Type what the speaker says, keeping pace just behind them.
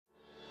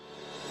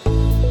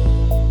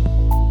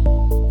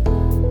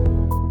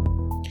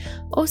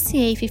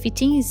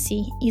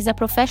OCA15C is a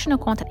professional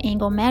contact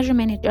angle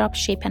measurement and drop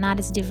shape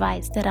analysis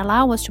device that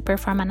allows us to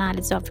perform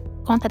analysis of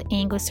contact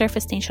angle and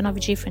surface tension of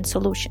different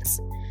solutions.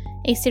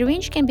 A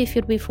syringe can be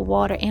filled with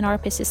water and/or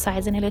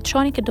pesticides, and an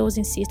electronic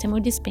dosing system will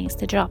dispense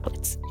the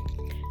droplets.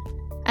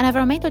 An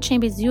environmental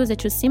chamber is used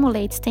to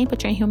simulate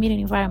temperature and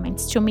humidity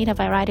environments to meet a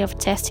variety of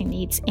testing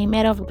needs, and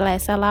made of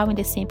glass, allowing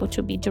the sample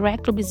to be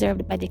directly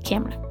observed by the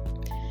camera.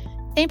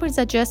 Temperature is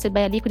adjusted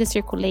by a liquid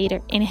circulator,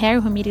 and air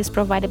humidity is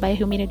provided by a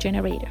humidity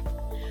generator.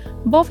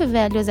 Both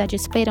values are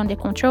displayed on the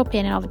control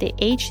panel of the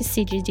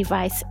HCG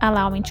device,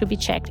 allowing to be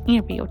checked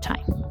in real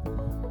time.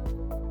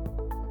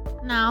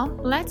 Now,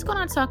 let's go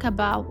and talk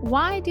about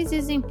why this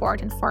is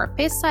important for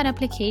pesticide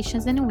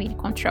applications and weed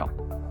control.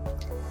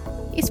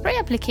 Spray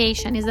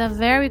application is a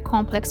very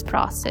complex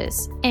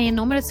process, and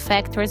numerous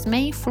factors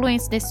may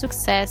influence the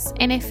success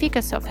and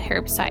efficacy of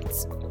herbicides.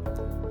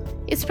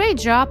 Spray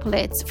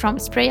droplets from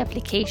spray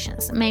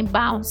applications may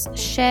bounce,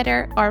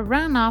 shatter, or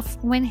run off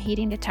when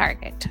hitting the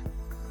target.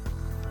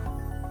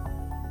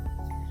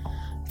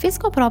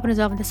 Physical properties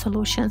of the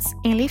solutions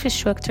and leaf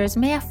structures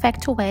may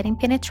affect wetting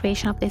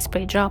penetration of the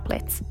spray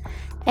droplets.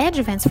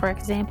 Adjuvants, for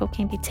example,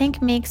 can be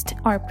tank mixed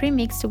or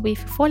pre-mixed with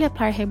foliar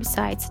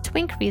herbicides to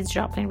increase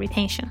droplet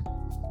retention.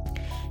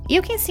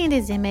 You can see in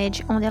this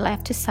image on the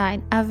left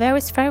side a very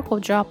spherical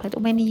droplet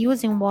when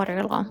using water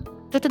alone,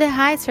 due to the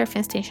high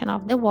surface tension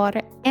of the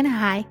water and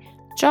high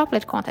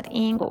droplet contact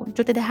angle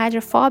due to the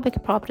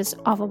hydrophobic properties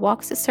of a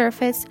waxy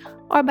surface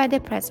or by the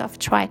presence of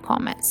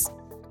trichomes.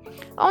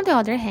 On the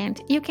other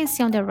hand, you can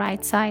see on the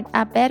right side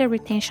a better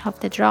retention of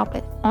the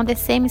droplet on the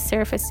same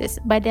surfaces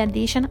by the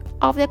addition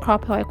of the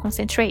crop oil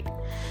concentrate,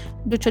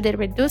 due to the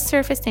reduced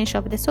surface tension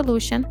of the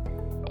solution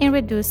and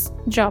reduced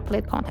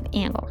droplet contact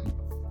angle.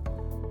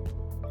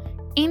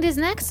 In this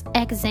next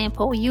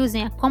example,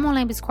 using a common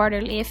lamb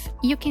squatter leaf,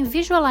 you can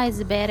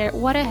visualize better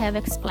what I have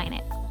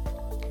explained.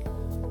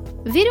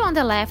 Video on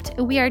the left,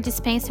 we are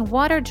dispensing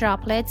water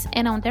droplets,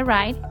 and on the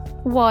right,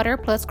 water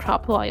plus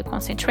crop oil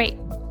concentrate.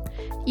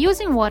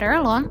 Using water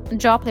alone,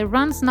 droplet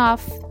runs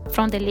off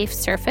from the leaf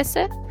surface,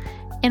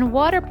 and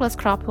water plus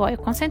crop oil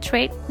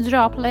concentrate,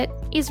 droplet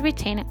is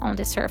retained on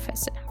the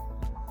surface.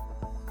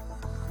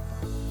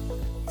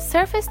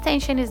 Surface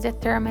tension is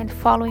determined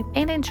following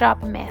pen and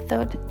drop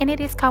method, and it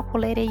is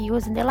calculated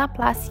using the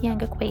Laplace-Young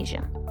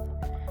equation.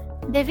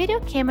 The video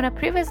camera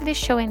previously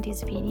shown in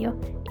this video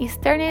is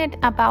turned at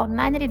about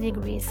 90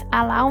 degrees,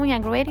 allowing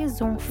a greater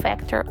zoom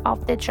factor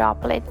of the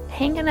droplet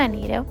hanging on a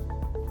needle,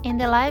 and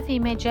the live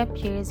image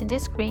appears in the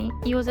screen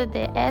using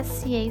the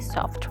SCA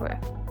software.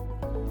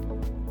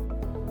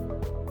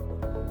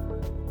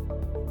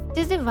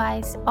 This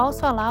device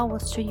also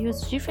allows us to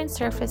use different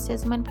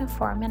surfaces when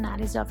performing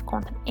analysis of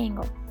contact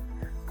angle.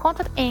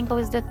 Contact angle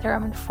is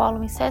determined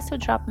following Cecil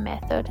drop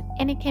method,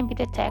 and it can be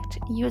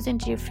detected using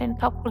different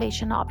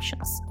calculation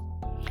options.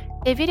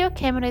 The video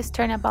camera is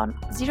turned about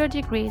 0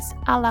 degrees,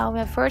 allowing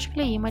a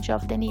vertical image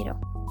of the needle.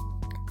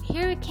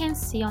 Here you can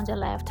see on the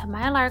left a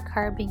mylar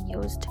card being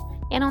used,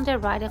 and on the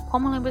right a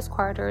common lamb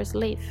squatter's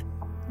leaf.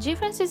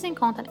 Differences in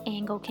contact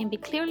angle can be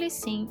clearly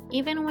seen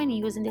even when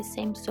using the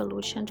same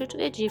solution due to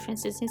the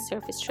differences in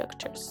surface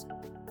structures.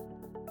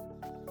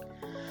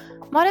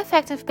 More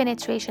effective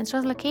penetration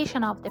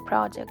translocation of the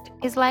product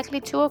is likely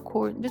to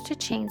occur due to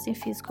changes in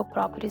physical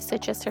properties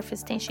such as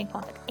surface tension and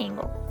contact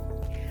angle.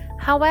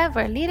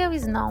 However, little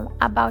is known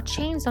about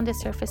changes on the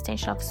surface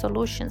tension of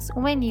solutions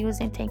when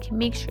using tank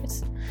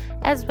mixtures,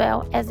 as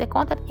well as the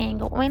contact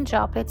angle when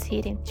droplets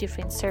hitting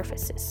different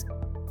surfaces.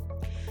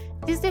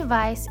 This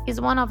device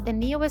is one of the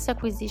newest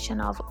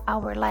acquisitions of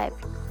our lab,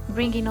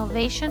 bringing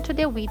innovation to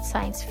the weed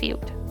science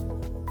field.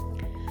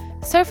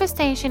 Surface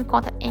tension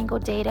contact angle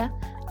data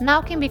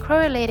now can be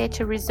correlated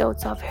to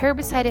results of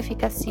herbicide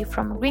efficacy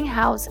from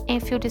greenhouse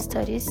and field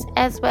studies,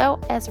 as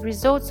well as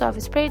results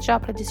of spray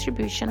droplet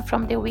distribution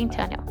from the wind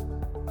tunnel.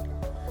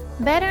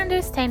 Better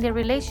understand the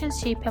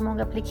relationship among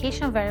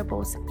application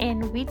variables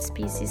and weed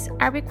species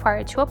are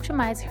required to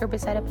optimize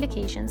herbicide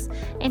applications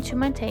and to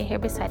maintain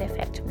herbicide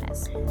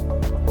effectiveness.